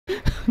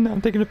No, I'm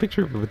taking a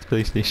picture of it with the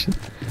PlayStation.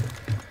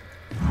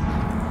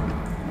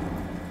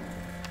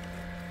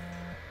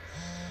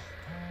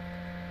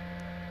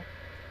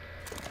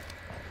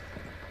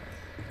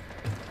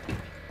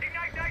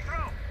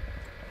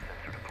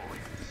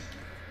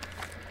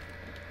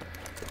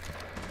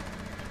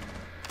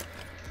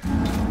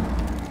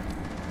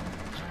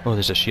 Oh,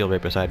 there's a shield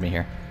right beside me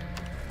here.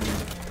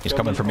 He's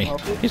coming for me.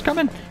 He's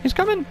coming! He's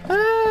coming!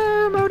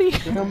 Ah, Modi!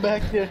 Come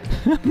back here.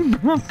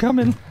 I'm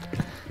coming.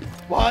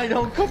 Why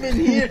don't come in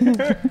here?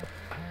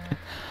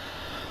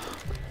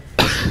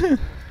 I'm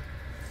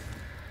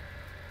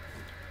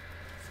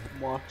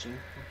watching.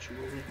 Don't you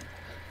worry.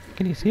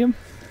 Can you see him?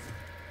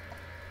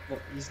 No,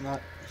 he's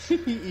not. He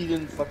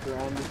didn't fuck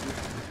around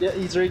with you. Yeah,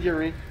 he's right here,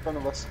 right in front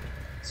of us.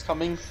 He's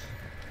coming.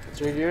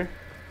 He's right here.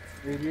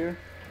 Right here.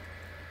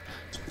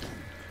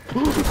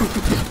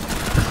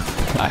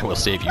 I will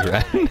save you,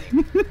 right?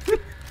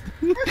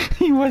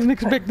 He wasn't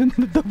expecting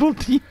the double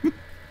team.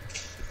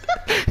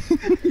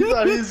 He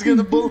thought he was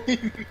gonna bully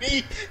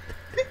me.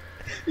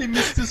 He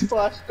missed his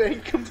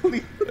flashbang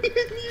completely.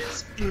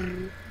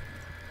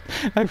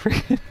 I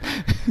forget.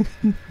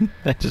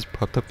 That just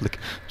popped up like,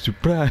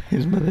 surprise,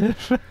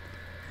 motherfucker.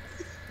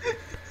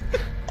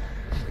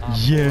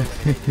 Yeah.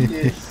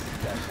 Yes.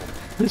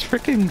 This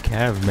freaking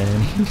Cav,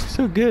 man. He's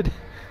so good.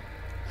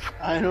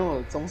 I know,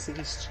 it's almost like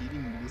he's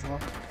cheating, but he's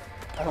not.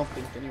 I don't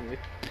think anyway.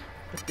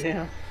 But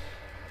damn.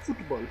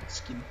 Football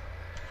skin.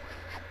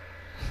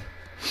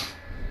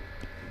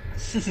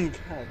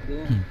 God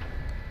damn.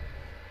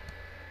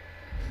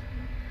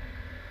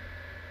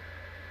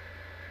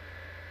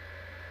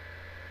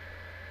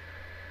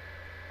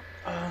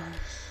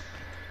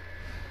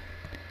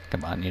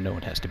 Come on, you know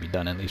it has to be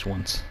done at least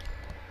once.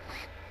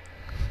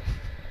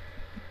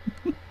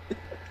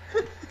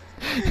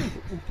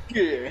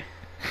 Okay.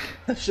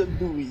 I shall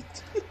do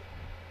it.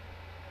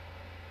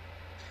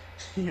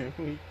 Here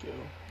we go.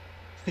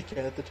 The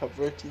guy at the top of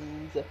our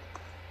team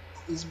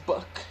is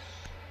Buck.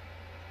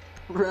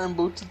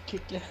 Rambo to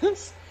kick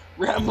ass.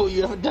 Rambo,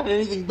 you haven't done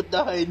anything but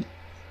died.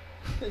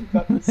 And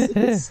got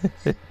assist.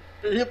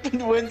 Rip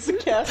and wins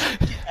the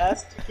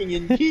ass kicking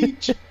in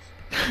cage.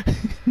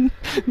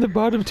 The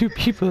bottom two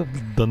people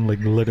have done like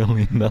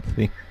literally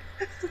nothing.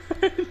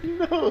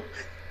 No.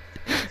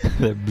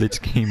 That Blitz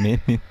came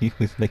in and he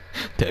was like,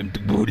 time to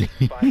bully.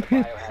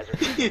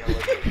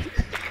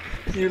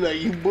 You're like,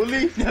 you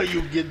bully? Now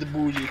you get the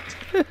bullet.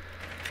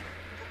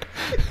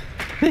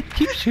 They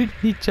keep shooting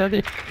each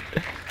other.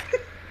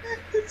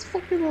 It's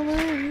fucking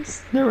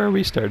hilarious. They're where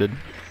we started.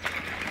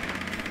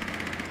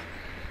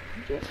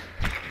 Okay.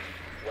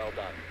 Well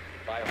done.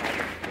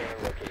 Biohazard container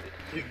located.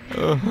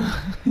 Oh.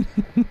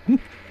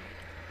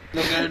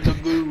 Look at the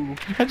goo.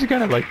 I just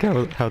kind of like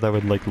how that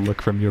would like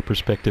look from your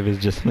perspective is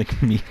just like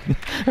me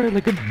or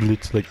like a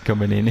Blitz like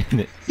coming in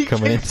and it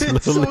coming in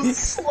slowly.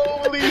 So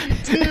slowly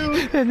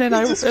too. And then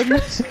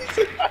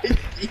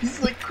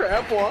he's like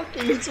crab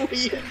walking his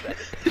way in.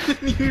 And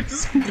then you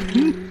just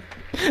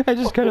I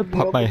just kind of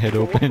pop my head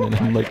open and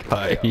I'm like,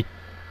 hi.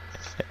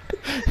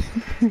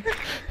 You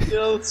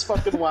know, it's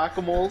fucking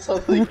whack-a-mole, so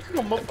they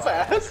come up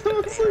fast.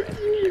 And it's like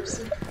you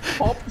just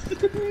pop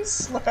and you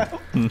slap.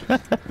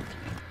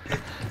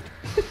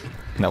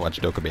 Now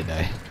watch Dokkaebi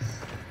die.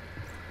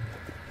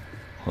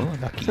 Oh,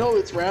 lucky. No,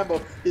 it's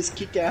Rambo. His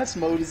kick-ass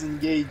mode is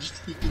engaged.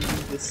 He can do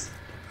this.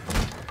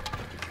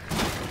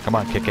 Come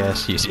on,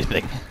 kick-ass, use your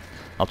thing.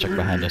 I'll check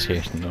behind us here,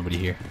 there's nobody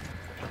here.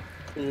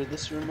 Clear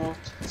this room out.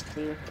 It's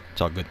clear.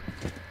 It's all good.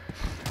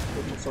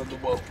 It's on the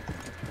wall.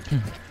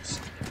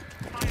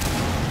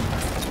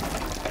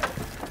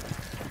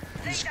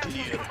 It's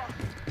clear.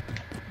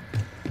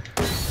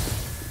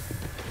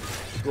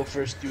 Go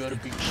first, you are a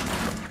big shit.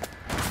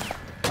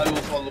 I will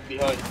follow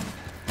behind.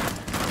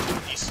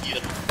 This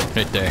here.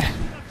 Right there.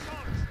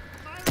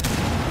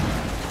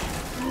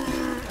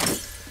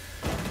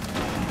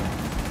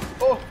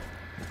 Oh!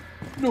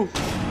 No!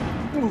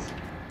 No!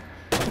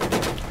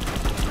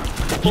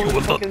 You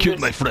will not kill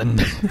my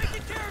friend.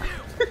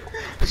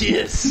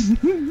 Yes!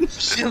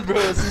 Shield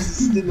Bros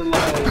is still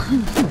alive.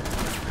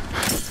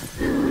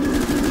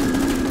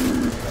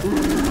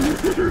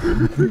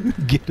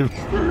 Get him.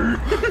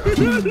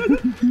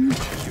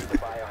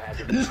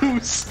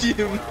 Loosed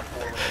him.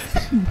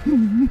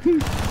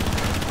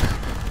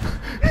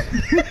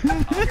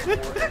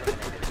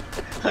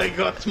 I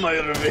got my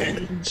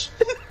revenge.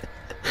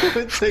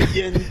 It's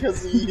again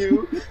because of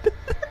you.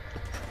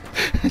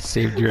 I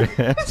saved your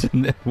ass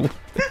and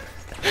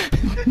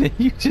then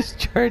you just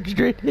charged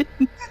right in.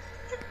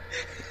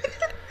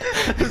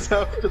 Because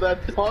after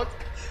that talk,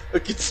 I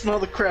could smell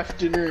the craft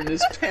dinner in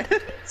his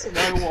pants and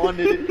I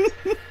wanted it.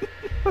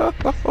 Oh,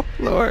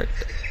 Lord.